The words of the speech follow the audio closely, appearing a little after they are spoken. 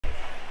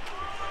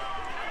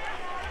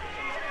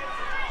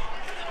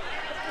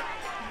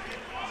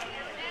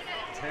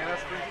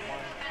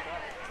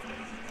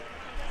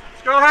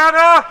go,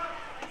 Hannah!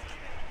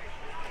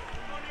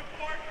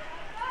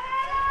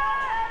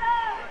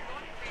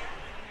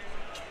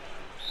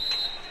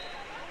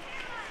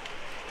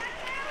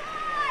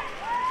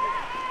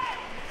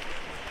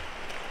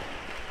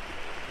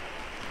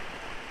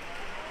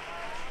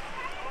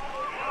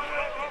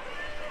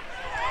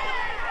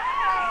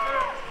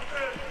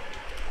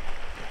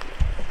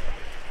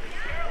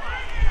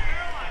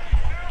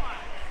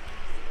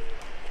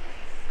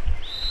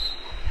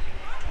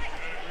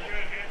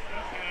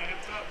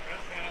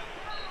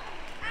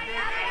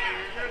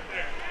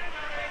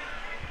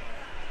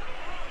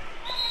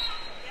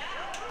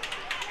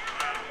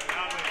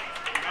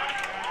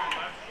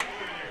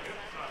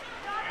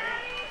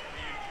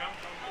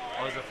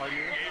 5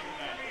 years?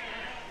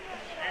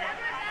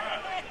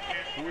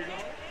 Who are you going?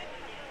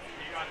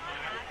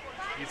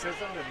 He said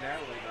something to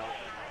Natalie though.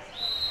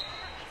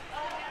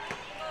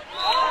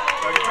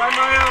 Second time,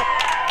 Maya.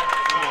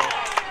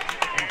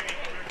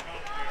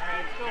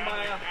 Let's go,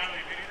 Maya.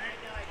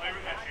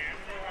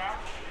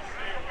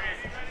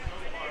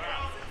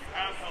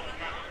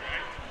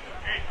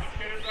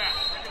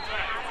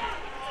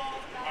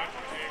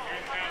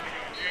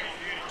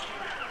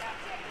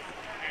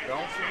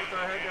 Don't shoot with the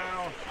head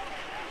down.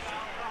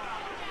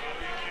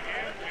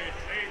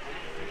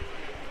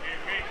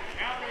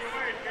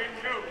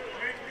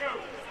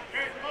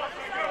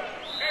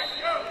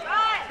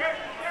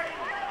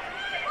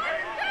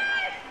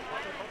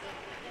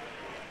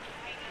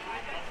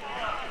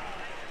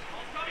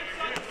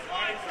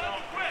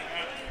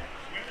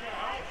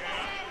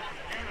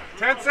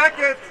 Ten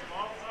seconds.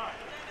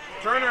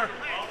 Turner.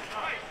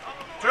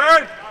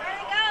 Turn.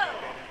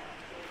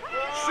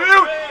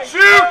 Shoot!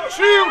 Shoot!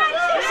 Shoot!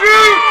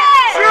 Shoot!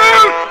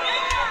 Shoot!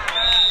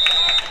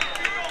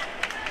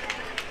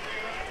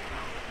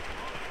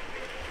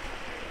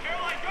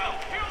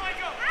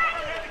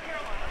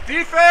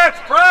 Defense!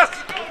 Press!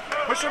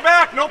 Push her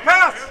back! No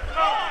pass!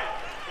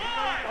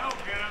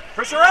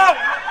 Push her out!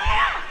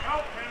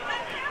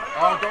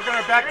 Oh, don't get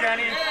her back,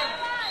 Danny.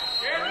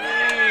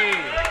 Hey.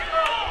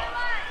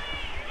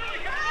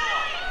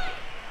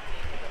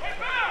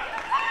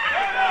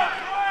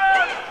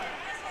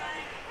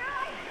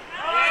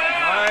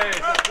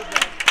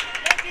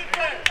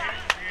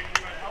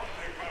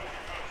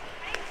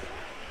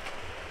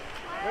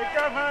 Wake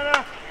up,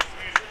 Hannah!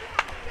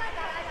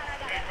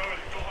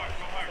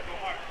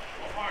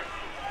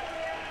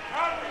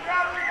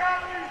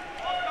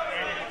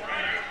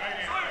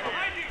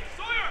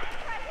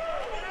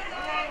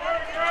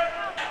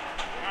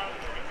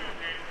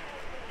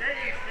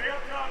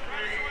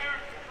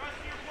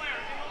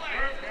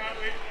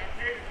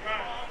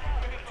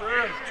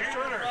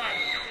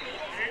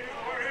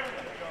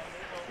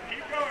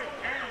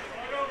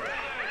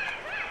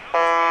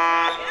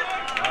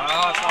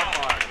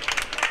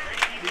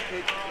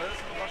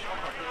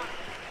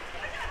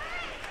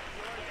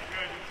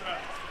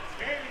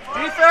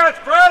 Defense,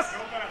 press!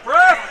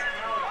 Press!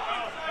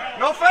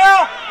 No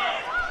foul!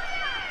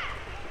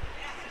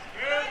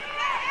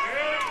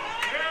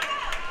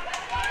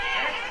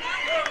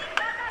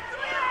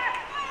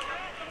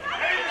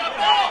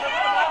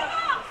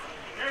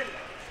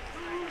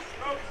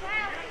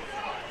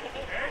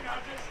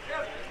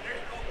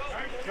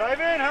 Drive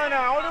in, Hannah,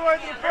 all the way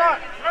to the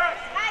front.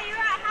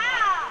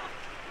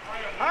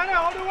 Hannah,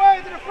 all the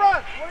way to the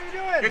front. What are you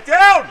doing? Get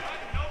down!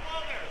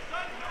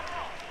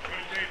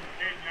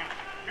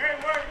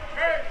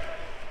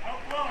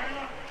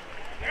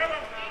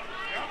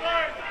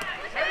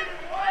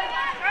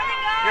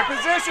 Get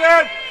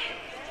position!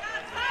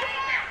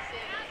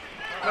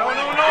 No, no,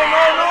 no,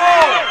 no, no!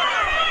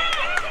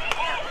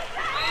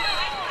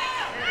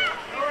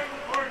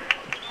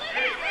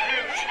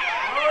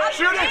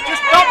 Shoot it!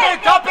 Just dump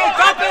it! Dump it!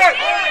 Dump it!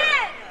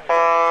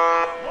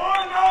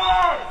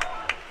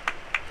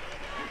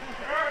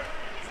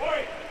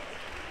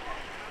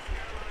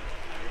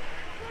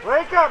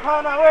 Wake up,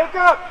 Hannah! Wake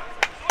up!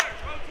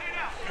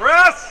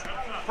 Press!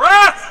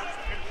 Press!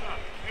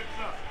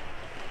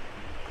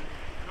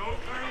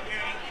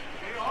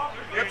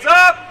 Hips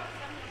up!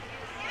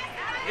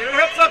 Get your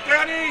hips up,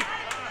 Danny!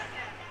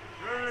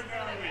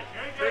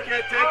 Take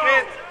it, take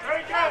it!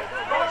 Take it!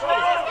 Go, go, go!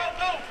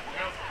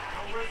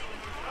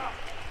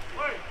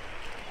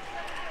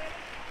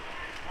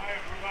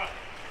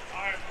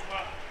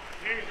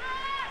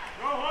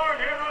 Go hard,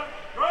 Hannah!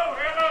 Go,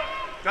 Hannah!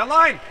 Down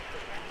line!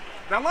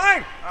 Down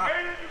line!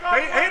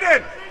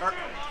 Hayden!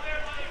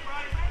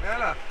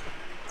 Hannah!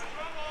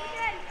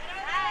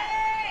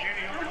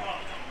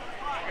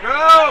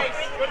 Go!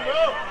 Good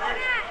move!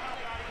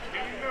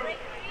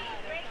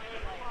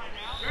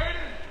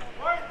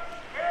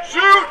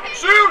 Shoot!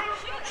 Shoot!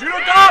 Shoot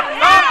it up!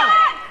 Up!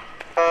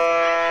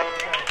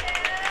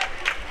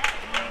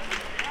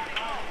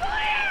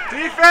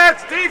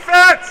 Defense!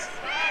 Defense!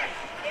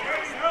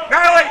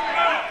 Natalie!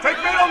 Take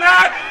middle,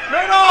 Nat!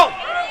 Middle!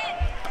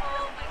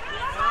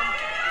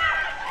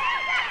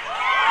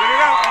 Get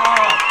it out!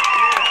 Oh.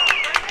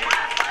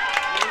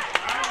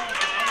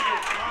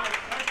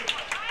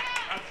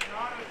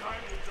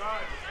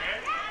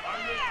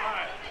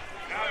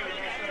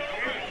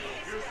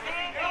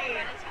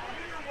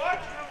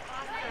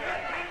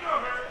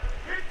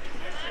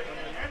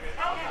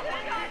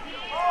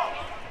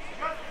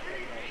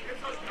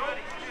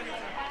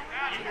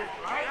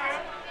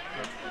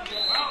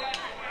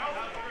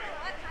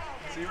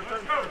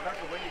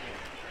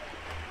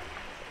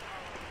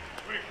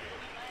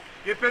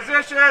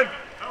 position.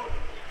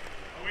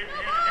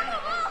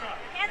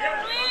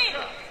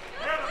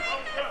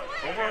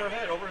 Over her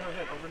head, over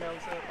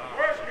Natalie's head.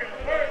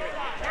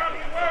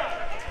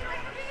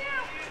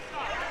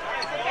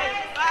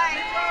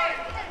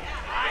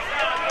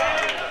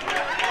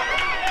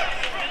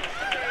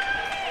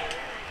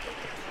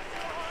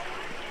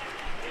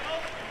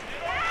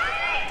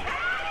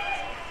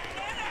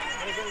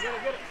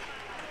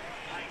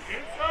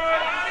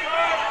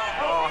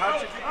 Oh,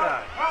 how'd you do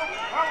that?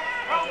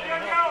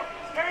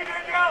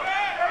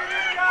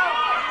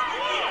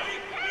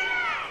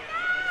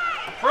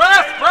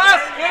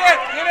 Press, get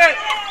it.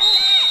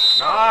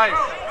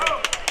 Nice.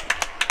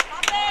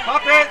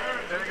 Pop it.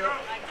 There we go.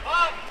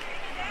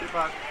 Keep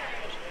on.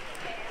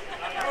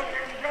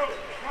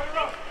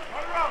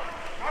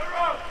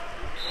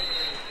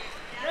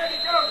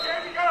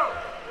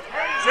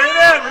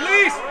 Jaden,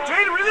 release.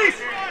 Jaden, release.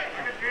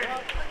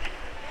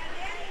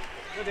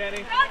 Go,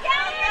 Danny.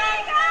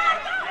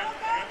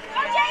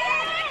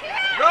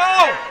 Go.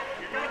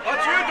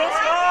 That's you. Don't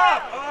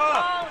stop.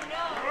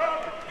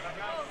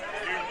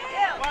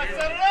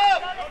 Set it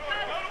up!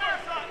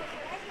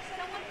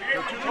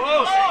 You're too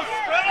close.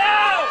 Spread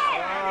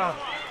out!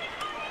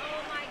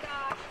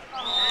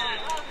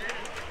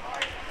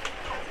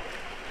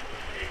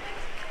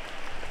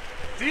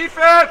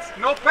 Defense,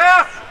 no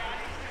pass.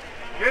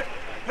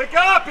 Pick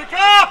up.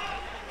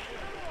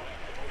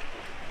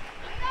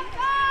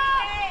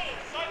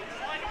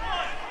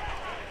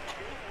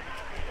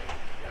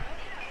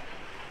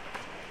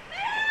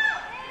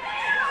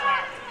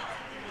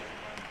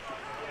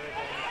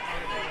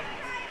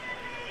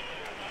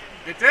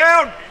 Get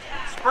down.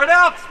 Spread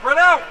out.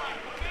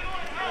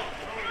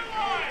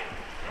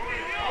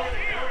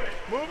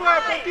 Move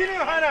up, continue,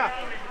 Hannah.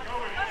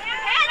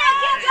 Hannah,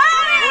 keep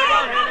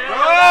going!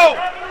 Go.